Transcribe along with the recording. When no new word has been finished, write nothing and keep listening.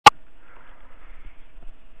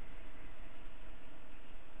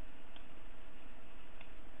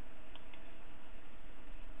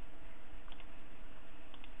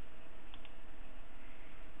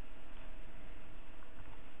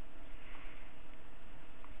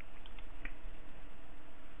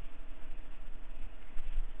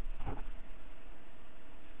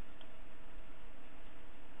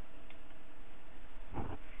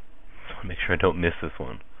sure I don't miss this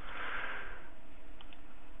one.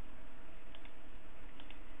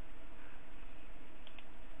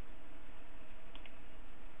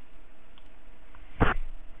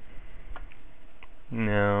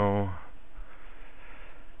 Now,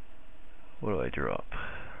 what do I drop?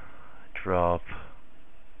 Drop.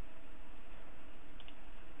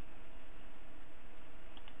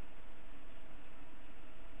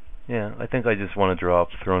 Yeah, I think I just want to drop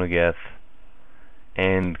Throne of Geth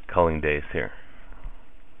and Culling Days here.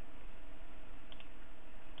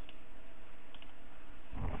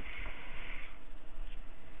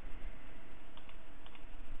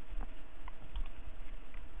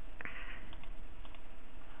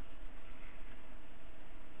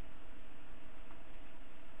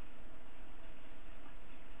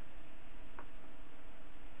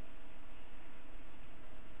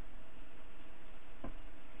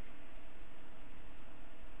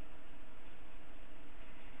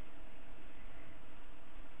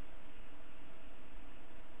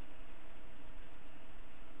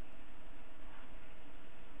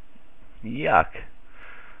 Yuck.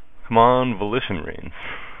 Come on, Volition Reigns.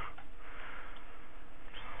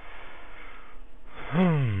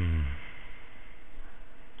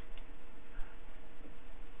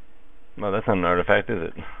 Well, that's not an artifact, is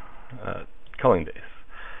it? Culling Days.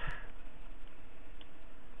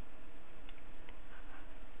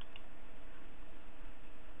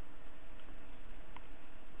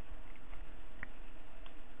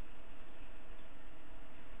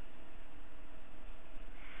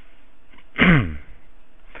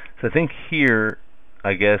 So I think here,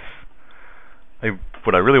 I guess,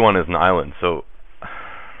 what I really want is an island. So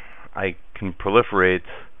I can proliferate.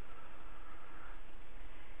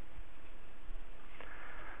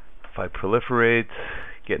 If I proliferate,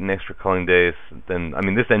 get an extra Culling Days, then, I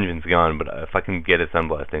mean, this engine's gone, but if I can get a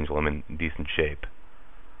Sunblast Angel, I'm in decent shape.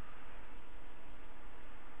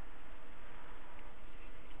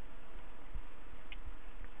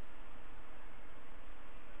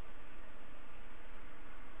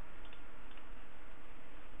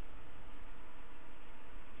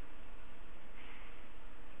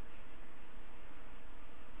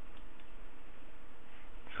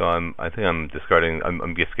 So I think I'm discarding.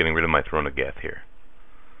 I'm just getting rid of my Throne of Geth here.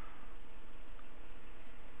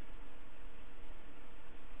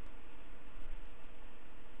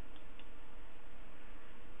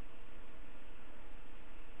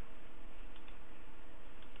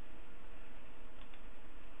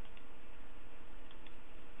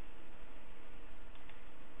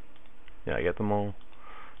 Yeah, I get them all.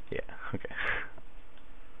 Yeah. Okay.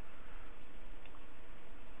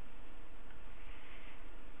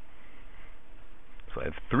 So I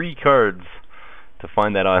have 3 cards to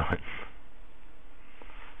find that island.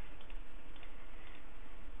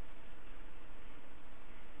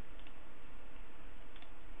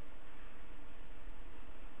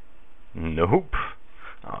 Nope.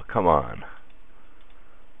 Oh, come on.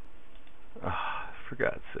 Oh, for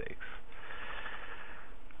God's sakes.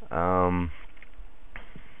 I'm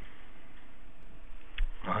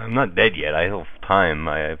not dead yet. I have time.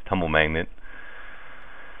 I have Tumble Magnet.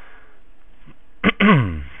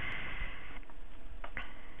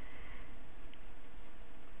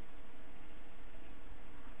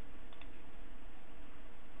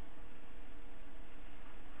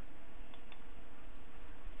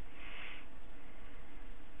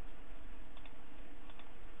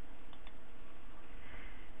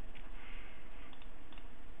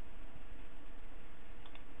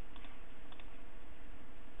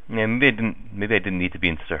 Yeah, maybe I didn't need to be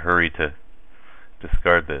in such a hurry to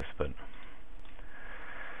discard this, but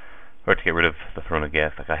or to get rid of the Throne of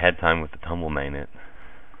Geth. Like, I had time with the Tumble Magnet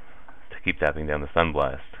to keep tapping down the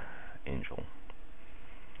Sunblast Angel.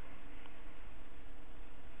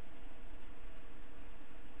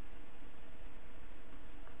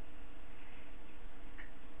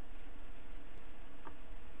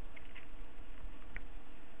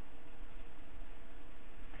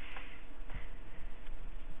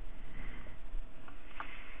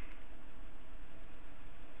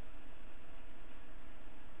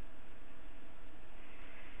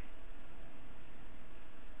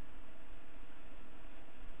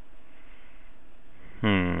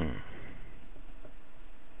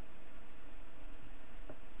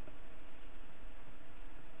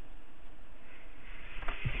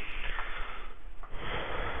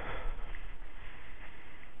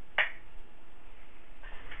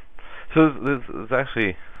 So there's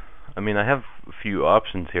actually, I mean, I have a few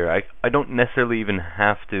options here. I don't necessarily even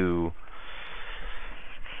have to,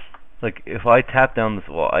 like, if I tap down this,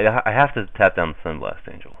 well, I have to tap down the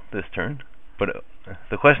Sunblast Angel this turn. But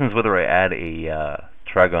the question is whether I add a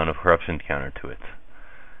Trigon of Corruption counter to it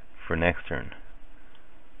for next turn.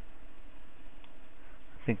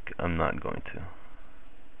 I think I'm not going to.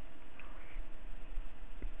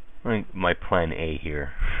 I think my plan A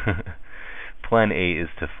here. Plan A is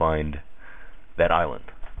to find that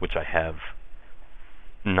island, which I have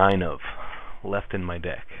 9 of left in my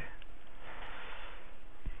deck.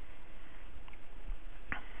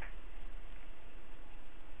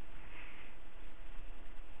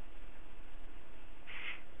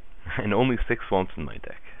 And only 6 swamps in my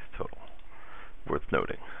deck total. Worth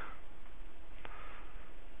noting.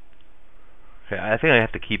 Okay, I think I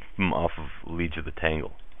have to keep them off of Liege of the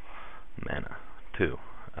Tangle mana too,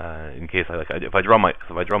 in case if I draw my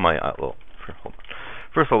well, hold on.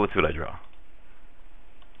 First of all, let's see what I draw.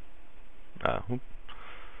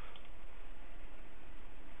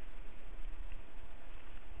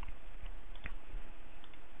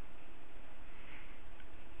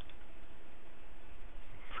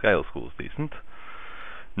 Skyhill School is decent.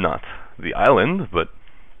 Not the island, but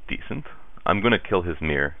decent. I'm gonna kill his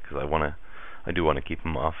mirror because I do want to keep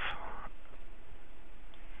him off.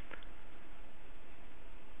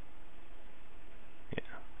 Yeah.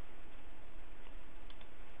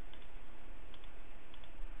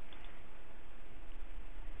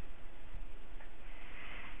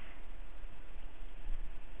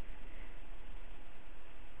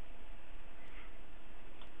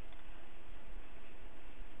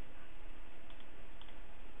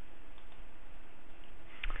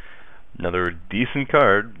 Another decent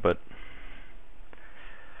card, but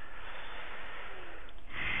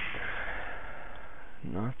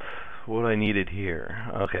not what I needed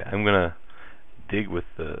here. Okay, I'm gonna dig with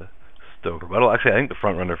the Stoker. But actually, I think the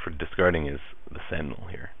front runner for discarding is the Sentinel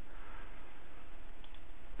here.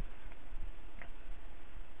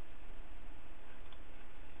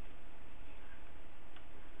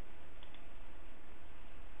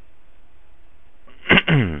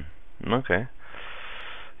 Okay.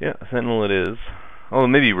 Yeah, Sentinel it is. Oh,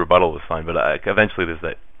 maybe Rebuttal is fine, but eventually there's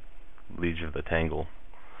that Liege of the Tangle.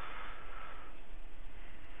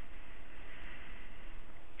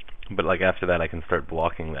 But like after that I can start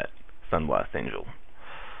blocking that Sunblast Angel.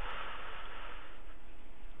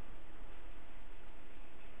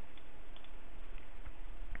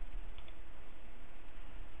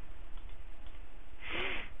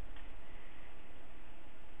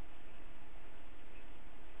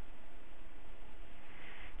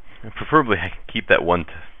 And preferably I can keep that one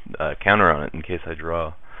counter on it in case I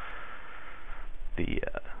draw the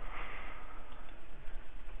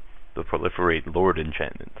Proliferate Lord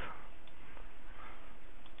enchantment.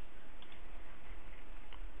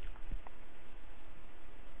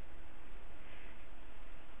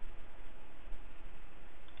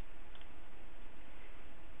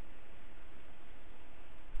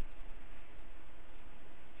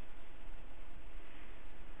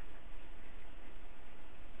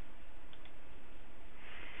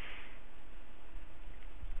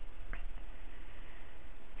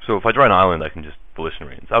 So if I draw an island, I can just Volition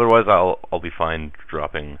Reigns. Otherwise, I'll be fine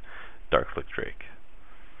dropping Darkflick Drake.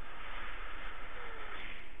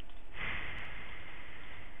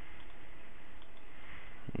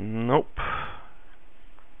 Nope.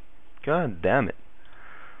 God damn it.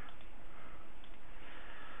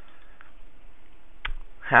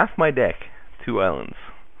 Half my deck, 2 islands.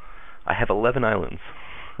 I have 11 islands.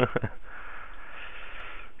 I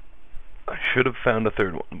should have found a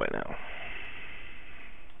third one by now.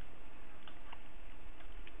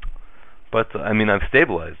 But, I mean, I've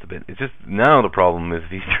stabilized a bit. It's just, now the problem is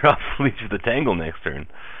if he drops Leech of the Tangle next turn.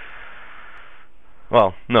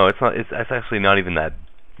 Well, no, it's not. It's actually not even that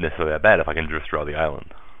necessarily that bad if I can just draw the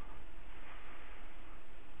island.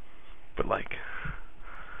 But, like,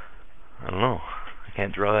 I don't know. I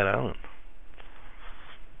can't draw that island.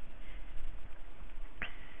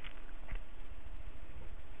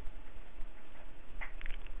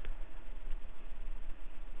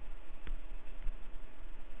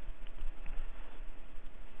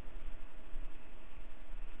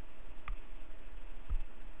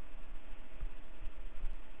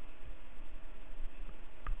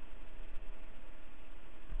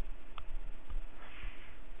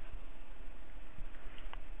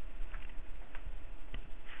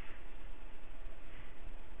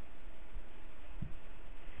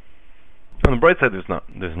 On the bright side,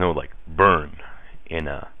 there's no like burn in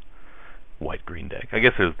a white-green deck. I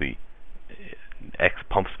guess there's the X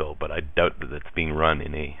pump spell, but I doubt that it's being run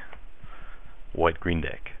in a white-green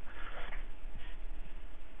deck.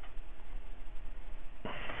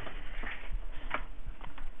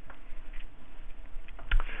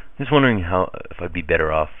 Just wondering if I'd be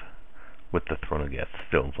better off with the throne of guests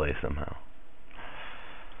still in place somehow.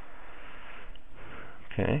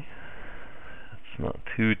 Okay, that's not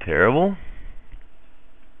too terrible.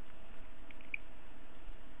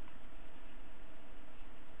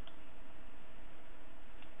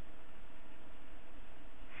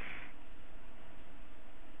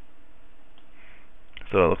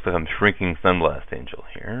 So it looks like I'm shrinking Sunblast Angel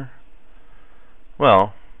here.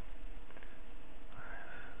 Well,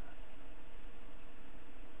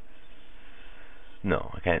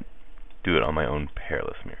 no, I can't do it on my own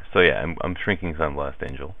Perilous Mirror. So yeah, I'm shrinking Sunblast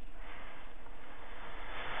Angel.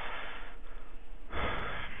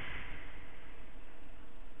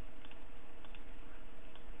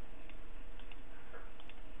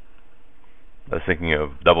 I was thinking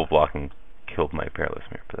of double blocking killed my Perilous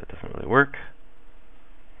Mirror, but that doesn't really work.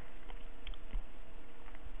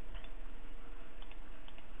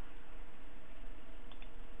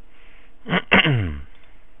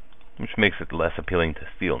 Which makes it less appealing to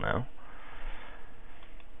steal now.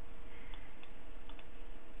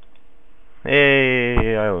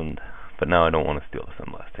 Hey, Island. But now I don't want to steal the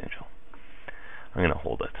Sunblast Angel. I'm going to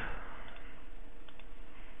hold it.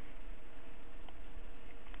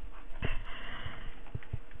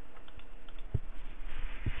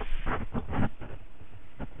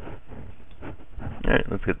 Alright,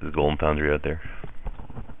 let's get this Golden Foundry out there.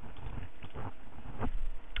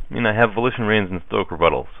 I mean, I have Volition Reins and Stoic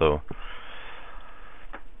Rebuttal, so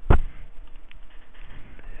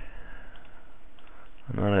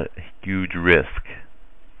not a huge risk.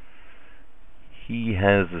 He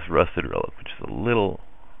has this Rusted Relic, which is a little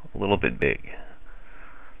bit big.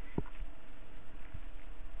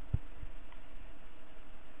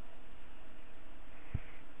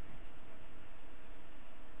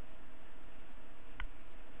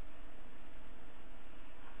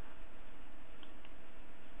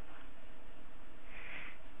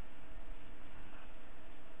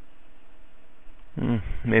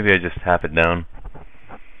 Maybe I just tap it down.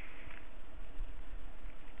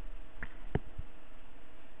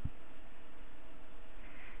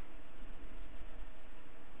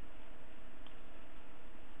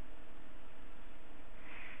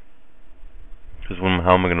 Because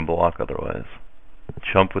how am I going to block otherwise?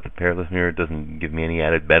 Chump with the Perilous Mirror doesn't give me any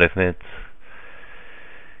added benefits.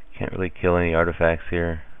 Can't really kill any artifacts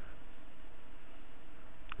here.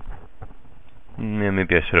 Yeah,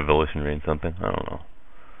 maybe I should have Volition Reign something. I don't know.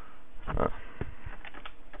 I'm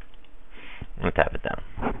going to tap it down.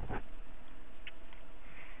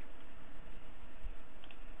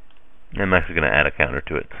 I'm actually going to add a counter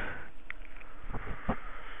to it.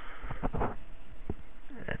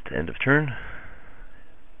 At the end of turn.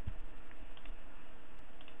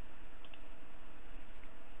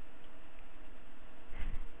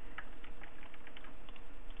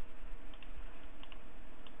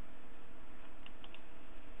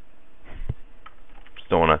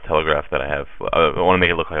 Don't want to telegraph that I have. I want to make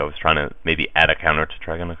it look like I was trying to maybe add a counter to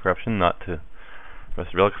Trigon of Corruption, not to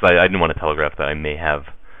Rusted Relic, because I didn't want to telegraph that I may have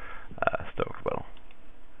Stoic Rebuttal.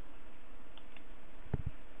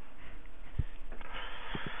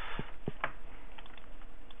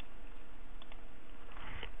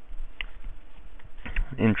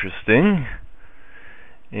 Interesting.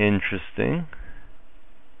 Interesting.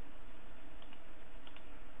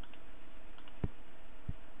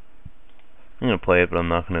 I'm going to play it, but I'm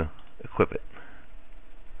not going to equip it.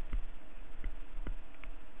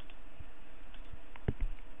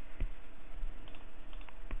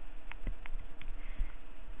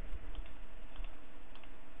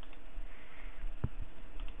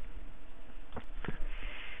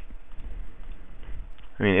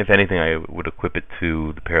 I mean, if anything, I would equip it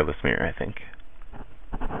to the Perilous Mirror, I think.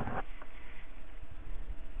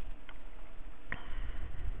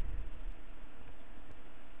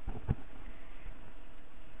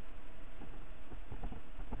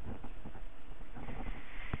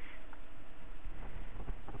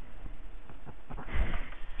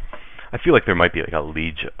 I feel like there might be like a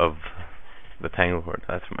Liege of the Tanglehorde.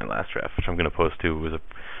 That's from my last draft, which I'm going to post to. It was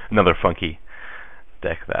another funky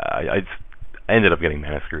deck that I ended up getting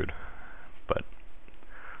mana screwed, but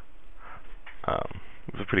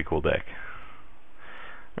it was a pretty cool deck.